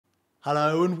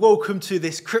Hello and welcome to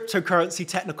this cryptocurrency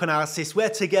technical analysis where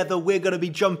together we're going to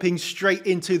be jumping straight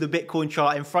into the Bitcoin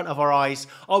chart in front of our eyes.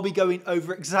 I'll be going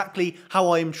over exactly how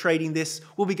I am trading this.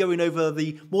 We'll be going over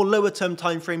the more lower term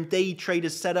time frame day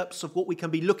traders setups of what we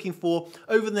can be looking for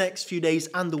over the next few days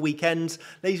and the weekend.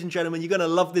 Ladies and gentlemen, you're going to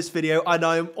love this video and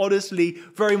I am honestly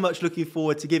very much looking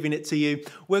forward to giving it to you.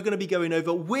 We're going to be going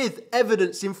over with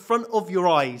evidence in front of your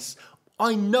eyes.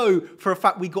 I know for a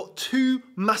fact we got two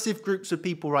massive groups of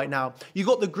people right now. You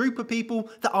got the group of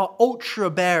people that are ultra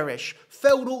bearish,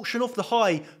 failed auction off the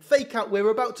high, fake out,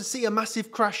 we're about to see a massive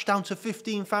crash down to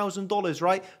 $15,000,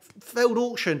 right? Failed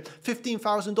auction,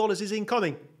 $15,000 is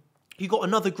incoming. You got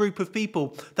another group of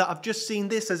people that have just seen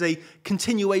this as a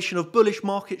continuation of bullish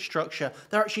market structure.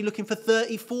 They're actually looking for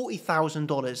 $30,000,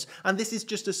 $40,000. And this is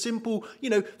just a simple,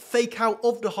 fake out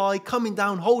of the high, coming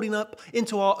down, holding up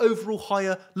into our overall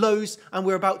higher lows. And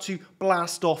we're about to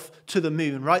blast off to the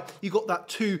moon, right? You got that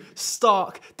two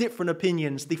stark different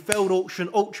opinions. The failed auction,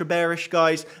 ultra bearish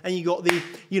guys. And you got the,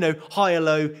 higher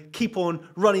low, keep on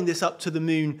running this up to the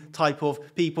moon type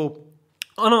of people.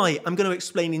 And I am going to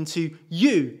explain into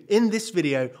you in this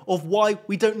video of why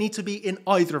we don't need to be in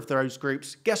either of those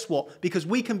groups. Guess what? Because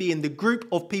we can be in the group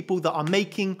of people that are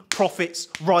making profits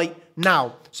right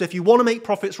now. So if you want to make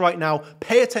profits right now,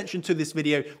 pay attention to this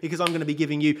video because I'm going to be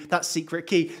giving you that secret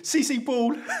key. CC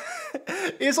Paul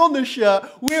is on the shirt.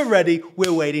 We're ready.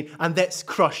 We're waiting. And let's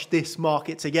crush this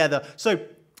market together. So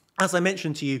as I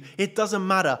mentioned to you, it doesn't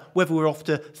matter whether we're off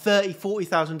to $30,000,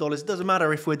 $40,000. It doesn't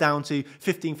matter if we're down to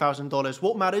 $15,000.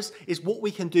 What matters is what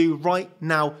we can do right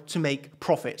now to make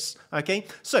profits. Okay,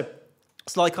 so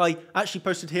it's like I actually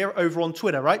posted here over on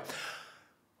Twitter, right?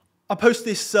 I post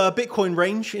this Bitcoin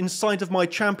range inside of my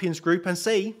champions group and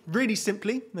say really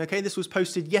simply, okay, this was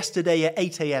posted yesterday at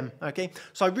 8 a.m. Okay,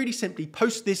 so I really simply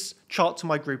post this chart to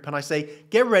my group and I say,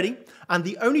 get ready. And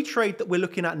the only trade that we're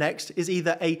looking at next is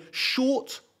either a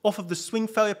short off of the swing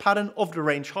failure pattern of the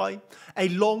range high, a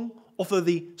long off of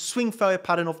the swing failure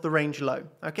pattern of the range low.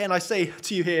 Okay, and I say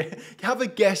to you here, have a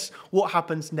guess what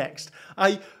happens next.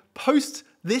 I post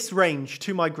this range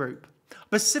to my group,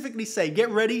 specifically say, get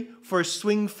ready for a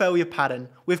swing failure pattern.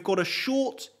 We've got a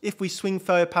short if we swing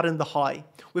failure pattern the high.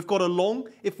 We've got a long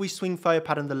if we swing failure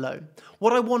pattern the low.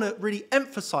 What I want to really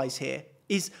emphasize here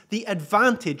is the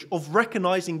advantage of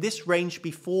recognizing this range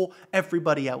before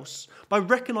everybody else. By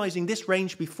recognizing this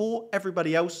range before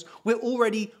everybody else, we're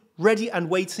already ready and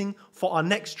waiting for our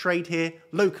next trade here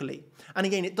locally. And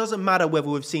again, it doesn't matter whether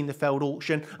we've seen the failed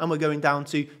auction and we're going down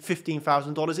to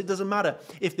 $15,000. It doesn't matter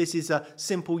if this is a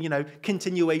simple,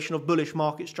 continuation of bullish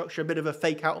market structure, a bit of a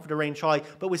fake out of the range high,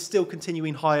 but we're still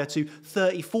continuing higher to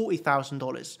 $30,000,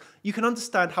 $40,000. You can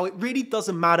understand how it really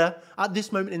doesn't matter at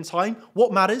this moment in time.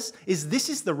 What matters is this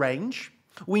is the range.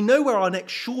 We know where our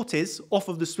next short is off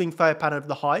of the swing failure pattern of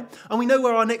the high, and we know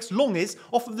where our next long is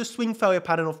off of the swing failure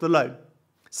pattern of the low.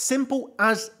 Simple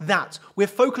as that. We're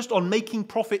focused on making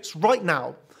profits right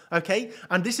now, okay?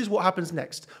 And this is what happens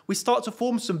next. We start to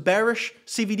form some bearish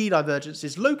CVD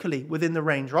divergences locally within the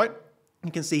range, right?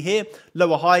 You can see here,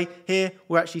 lower high here,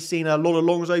 we're actually seeing a lot of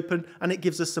longs open and it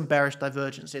gives us some bearish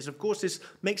divergences. Of course, this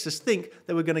makes us think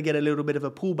that we're going to get a little bit of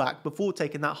a pullback before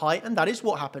taking that high, and that is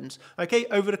what happens, okay?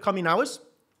 Over the coming hours,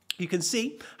 you can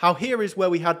see how here is where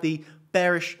we had the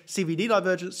bearish CVD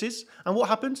divergences, and what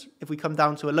happens if we come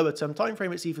down to a lower term time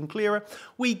frame? It's even clearer.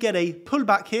 We get a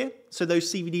pullback here, so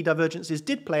those CVD divergences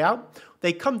did play out.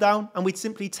 They come down and we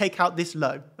simply take out this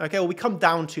low, okay, or we come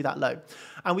down to that low,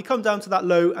 and we come down to that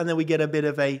low and then we get a bit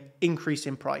of a increase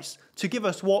in price to give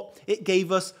us what it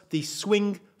gave us, the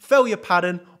swing failure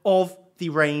pattern of the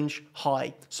range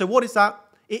high. So what is that?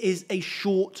 It is a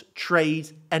short trade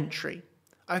entry,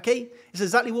 okay? It's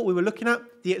exactly what we were looking at,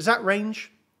 the exact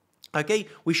range. Okay,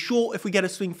 we short if we get a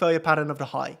swing failure pattern of the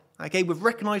high. Okay, we've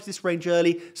recognized this range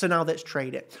early, so now let's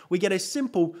trade it. We get a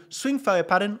simple swing failure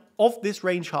pattern of this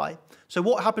range high. So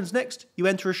what happens next? You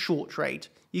enter a short trade.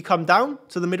 You come down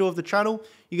to the middle of the channel,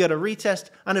 you get a retest,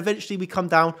 and eventually we come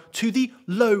down to the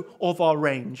low of our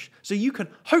range. So you can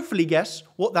hopefully guess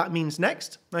what that means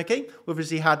next, okay? We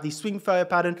obviously had the swing failure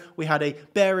pattern, we had a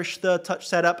bearish third touch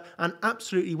setup, and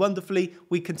absolutely wonderfully,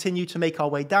 we continue to make our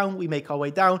way down,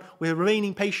 we're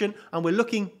remaining patient, and we're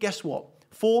looking, guess what?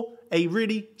 For a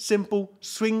really simple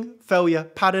swing failure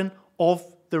pattern of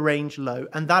the range low,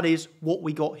 and that is what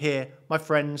we got here, my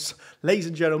friends. Ladies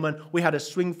and gentlemen, we had a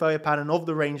swing failure pattern of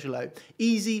the range low.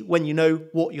 Easy when you know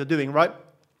what you're doing, right?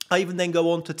 I even then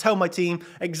go on to tell my team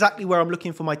exactly where I'm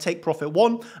looking for my take profit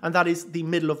one, and that is the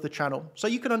middle of the channel. So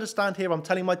you can understand here, I'm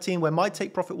telling my team where my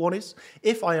take profit one is.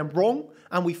 If I am wrong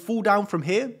and we fall down from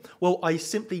here, well, I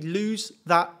simply lose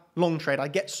that long trade. I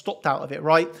get stopped out of it,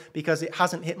 right? Because it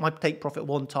hasn't hit my take profit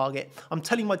 1 target. I'm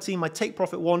telling my team my take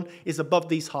profit 1 is above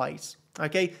these highs.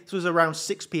 Okay, this was around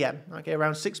 6 p.m. Okay,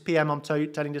 around 6 p.m. I'm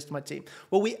telling this to my team.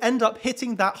 Well, we end up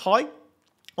hitting that high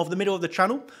of the middle of the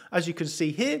channel, as you can see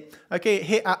here. Okay, it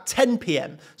hit at 10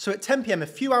 p.m. So at 10 p.m, a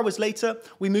few hours later,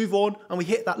 we move on and we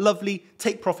hit that lovely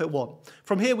take profit 1.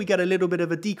 From here, we get a little bit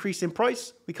of a decrease in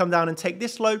price. We come down and take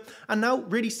this low. And now,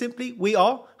 really simply, we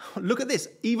are, look at this,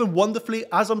 even wonderfully,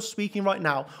 as I'm speaking right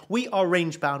now, we are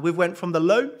range bound. We've went from the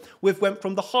low, we've went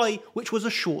from the high, which was a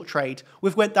short trade.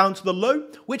 We've went down to the low,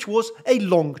 which was a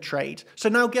long trade. So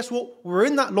now guess what? We're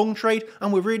in that long trade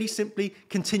and we're really simply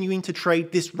continuing to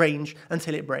trade this range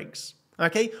until it breaks.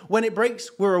 Okay, when it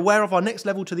breaks, we're aware of our next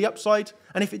level to the upside.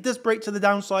 And if it does break to the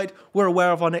downside, we're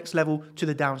aware of our next level to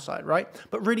the downside, right?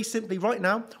 But really simply right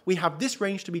now, we have this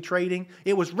range to be trading.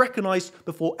 It was recognized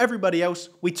before everybody else.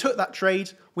 We took that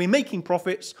trade. We're making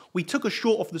profits. We took a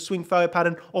short off the swing failure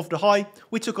pattern of the high.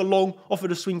 We took a long off of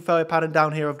the swing failure pattern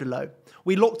down here of the low.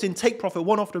 We locked in take profit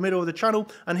 1 off the middle of the channel.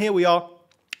 And here we are,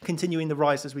 continuing the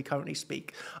rise as we currently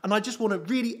speak. And I just want to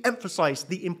really emphasize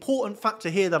the important factor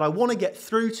here that I want to get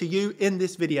through to you in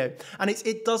this video. And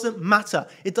it doesn't matter.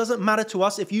 It doesn't matter to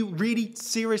us if you really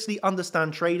seriously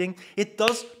understand trading. It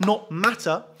does not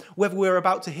matter whether we're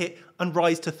about to hit and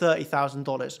rise to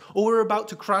 $30,000 or we're about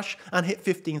to crash and hit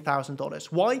 $15,000.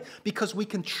 Why? Because we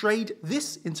can trade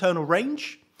this internal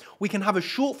range. We can have a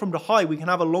short from the high, we can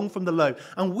have a long from the low.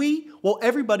 And while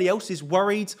everybody else is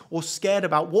worried or scared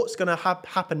about what's going to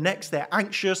happen next, they're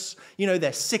anxious,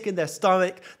 they're sick in their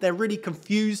stomach, they're really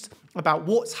confused about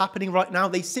what's happening right now.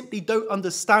 They simply don't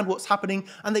understand what's happening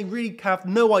and they really have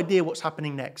no idea what's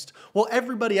happening next. While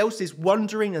everybody else is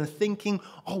wondering and thinking,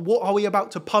 oh, what are we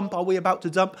about to pump? Are we about to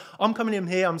dump? I'm coming in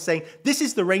here, I'm saying, this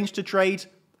is the range to trade,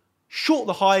 short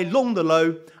the high, long the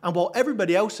low. And while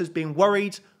everybody else has been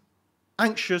worried,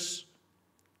 anxious,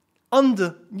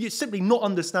 simply not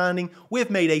understanding, we've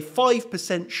made a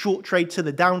 5% short trade to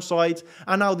the downside,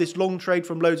 and now this long trade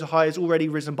from low to high has already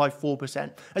risen by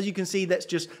 4%. As you can see, let's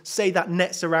just say that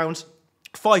nets around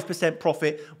 5%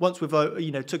 profit once we've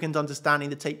took into understanding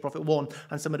the take profit 1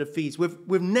 and some of the fees.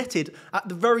 We've netted at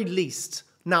the very least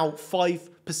now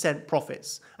 5%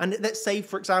 profits. And let's say,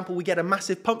 for example, we get a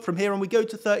massive pump from here and we go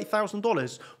to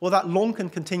 $30,000. Well, that long can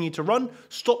continue to run,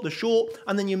 stop the short,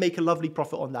 and then you make a lovely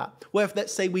profit on that. Where if,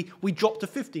 let's say, we drop to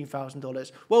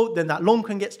 $15,000, well, then that long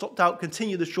can get stopped out,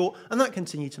 continue the short, and that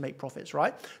continue to make profits,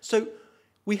 right? So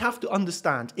we have to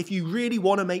understand, if you really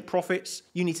want to make profits,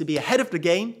 you need to be ahead of the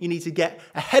game. You need to get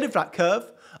ahead of that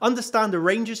curve, understand the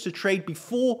ranges to trade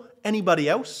before anybody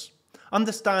else,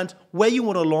 understand where you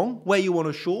want to long, where you want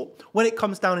to short. When it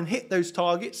comes down and hit those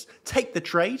targets, take the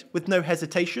trade with no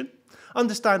hesitation.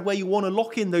 Understand where you want to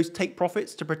lock in those take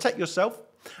profits to protect yourself.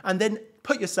 And then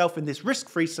put yourself in this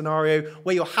risk-free scenario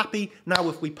where you're happy now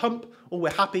if we pump or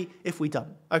we're happy if we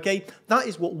dump. Okay, that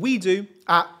is what we do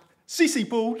at CC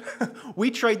Pool. We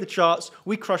trade the charts,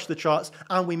 we crush the charts,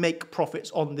 and we make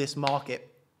profits on this market.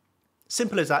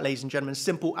 Simple as that, ladies and gentlemen,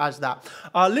 simple as that.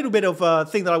 A little bit of a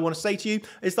thing that I want to say to you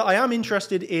is that I am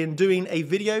interested in doing a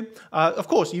video. Of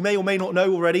course, you may or may not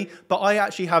know already, but I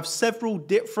actually have several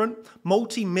different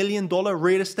multi-million-dollar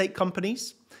real estate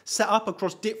companies set up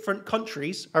across different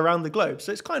countries around the globe.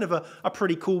 So it's kind of a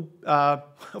pretty cool,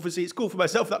 obviously it's cool for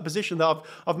myself, that position that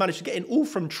I've managed to get in, all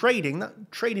from trading.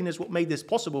 That trading is what made this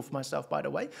possible for myself, by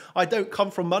the way. I don't come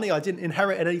from money. I didn't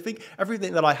inherit anything.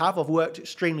 Everything that I have, I've worked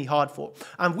extremely hard for.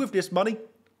 And with this money,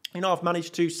 I've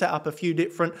managed to set up a few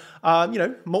different,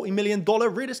 multi-million-dollar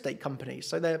real estate companies.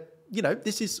 So they're,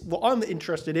 this is what I'm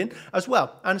interested in as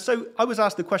well. And so I was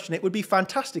asked the question, it would be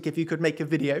fantastic if you could make a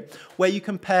video where you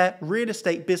compare real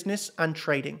estate business and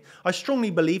trading. I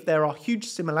strongly believe there are huge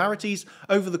similarities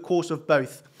over the course of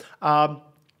both.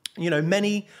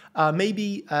 Maybe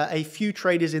a few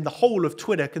traders in the whole of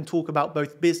Twitter can talk about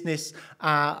both business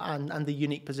and the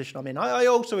unique position I'm in. I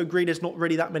also agree there's not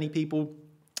really that many people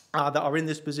that are in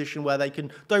this position where they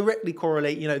can directly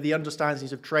correlate, the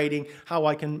understandings of trading, how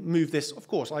I can move this. Of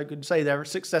course, I could say they're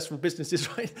successful businesses,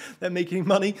 right? They're making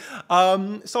money.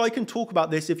 So I can talk about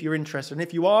this if you're interested. And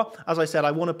if you are, as I said,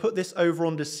 I want to put this over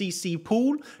on the CC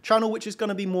Pool channel, which is going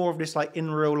to be more of this like in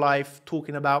real life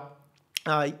talking about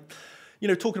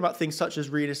talking about things such as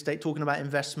real estate, talking about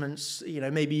investments,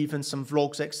 maybe even some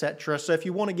vlogs, etc. So if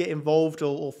you want to get involved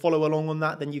or follow along on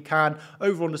that, then you can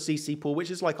over on the CC Pool,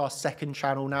 which is like our second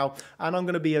channel now. And I'm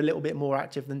going to be a little bit more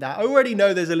active than that. I already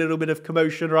know there's a little bit of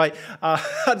commotion, right?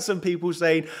 And some people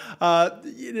saying,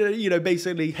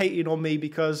 basically hating on me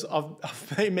because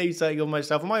I've made something of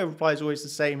myself. And my reply is always the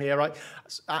same here, right?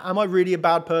 Am I really a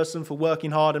bad person for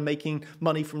working hard and making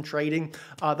money from trading?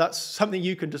 That's something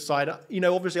you can decide.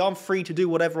 Obviously I'm free to do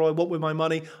whatever I want with my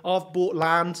money. I've bought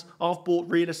land, I've bought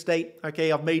real estate.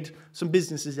 Okay, I've made some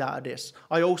businesses out of this.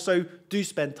 I also do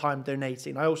spend time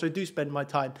donating. I also do spend my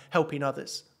time helping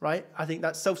others, right? I think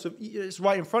that's it's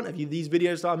right in front of you. These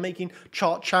videos that I'm making,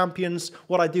 chart champions,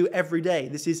 what I do every day.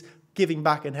 This is giving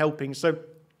back and helping. So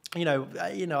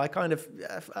I kind of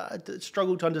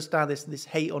struggle to understand this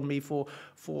hate on me for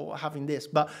having this.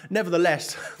 But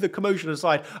nevertheless, the commotion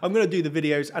aside, I'm going to do the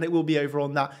videos and it will be over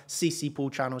on that CC Pool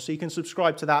channel. So you can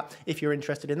subscribe to that if you're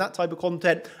interested in that type of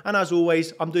content. And as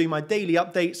always, I'm doing my daily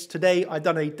updates. Today, I've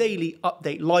done a daily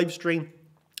update live stream.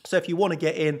 So if you want to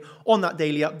get in on that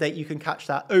daily update, you can catch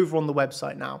that over on the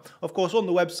website now. Of course, on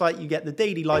the website, you get the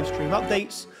daily live stream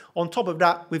updates. On top of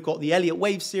that, we've got the Elliott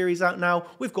Wave series out now.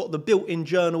 We've got the built-in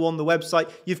journal on the website.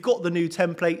 You've got the new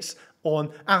templates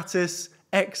on Atlas,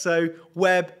 Exo,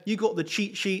 Web. You got the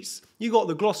cheat sheets. You got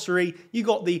the glossary. You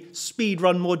got the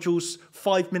speedrun modules,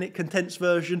 5-minute condensed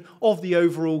version of the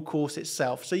overall course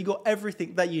itself. So you got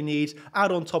everything that you need.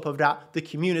 Add on top of that the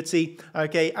community.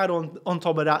 Okay, add on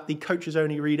top of that the coaches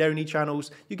only, read only channels.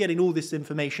 You're getting all this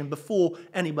information before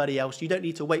anybody else. You don't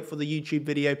need to wait for the YouTube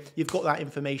video. You've got that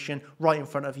information right in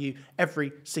front of you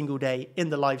every single day in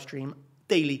the live stream.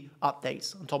 Daily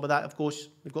updates. On top of that, of course,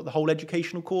 we've got the whole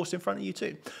educational course in front of you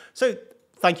too. So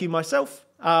thank you myself.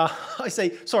 I say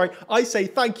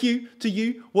thank you to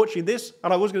you watching this.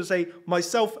 And I was going to say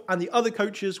myself and the other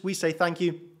coaches, we say thank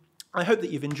you. I hope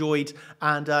that you've enjoyed.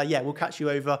 And we'll catch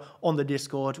you over on the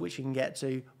Discord, which you can get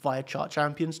to via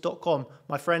chartchampions.com.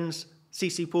 My friends,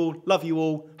 CC Pool, love you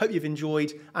all. Hope you've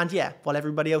enjoyed. And while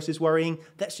everybody else is worrying,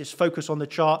 let's just focus on the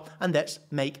chart and let's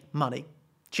make money.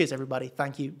 Cheers, everybody.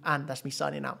 Thank you. And that's me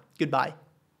signing out. Goodbye.